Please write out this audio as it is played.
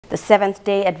The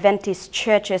Seventh-day Adventist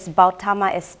Church's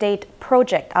Bautama Estate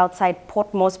project outside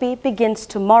Port Moresby begins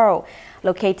tomorrow.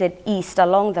 Located east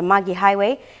along the Magi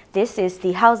Highway, this is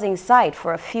the housing site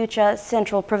for a future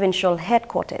Central Provincial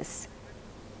headquarters.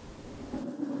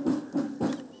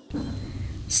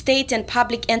 State and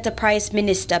Public Enterprise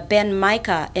Minister Ben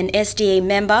Micah, an SDA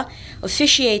member,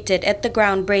 officiated at the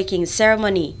groundbreaking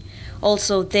ceremony.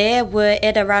 Also there were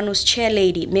Edaranu's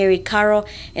chairlady Mary Caro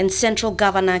and Central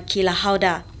Governor Kila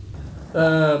Hauda.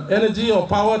 Energy or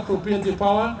power through PNG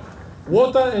Power,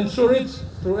 water and sewage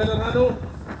through Edaranu,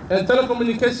 and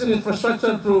telecommunication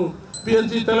infrastructure through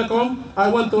PNG Telecom. I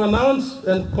want to announce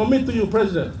and commit to you,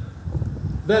 President,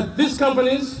 that these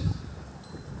companies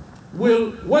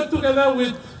will work together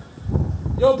with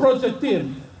your project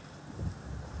team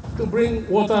to bring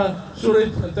water,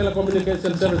 sewage and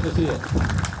telecommunication services here.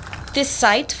 This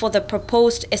site for the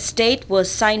proposed estate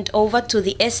was signed over to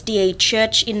the SDA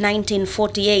Church in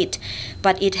 1948,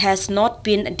 but it has not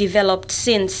been developed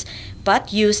since,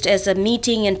 but used as a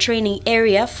meeting and training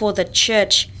area for the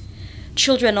church.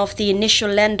 Children of the initial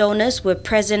landowners were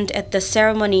present at the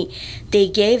ceremony. They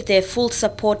gave their full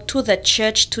support to the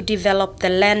church to develop the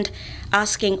land,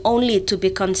 asking only to be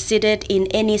considered in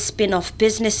any spin-off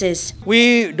businesses.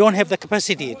 We don't have the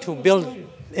capacity to build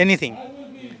anything.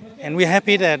 And we're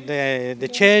happy that the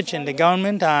church and the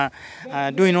government are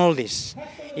doing all this.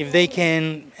 If they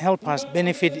can help us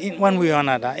benefit in one way or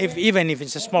another, even if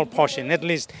it's a small portion, at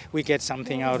least we get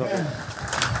something out of it.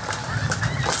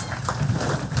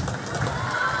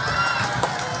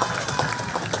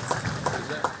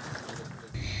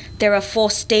 There are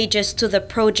 4 stages to the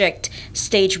project.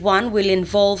 Stage 1 will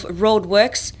involve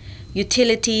roadworks,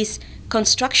 utilities,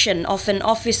 construction of an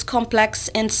office complex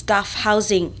and staff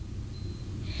housing.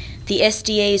 The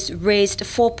SDA's raised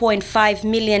 4.5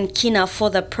 million kina for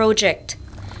the project.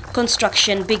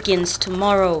 Construction begins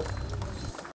tomorrow.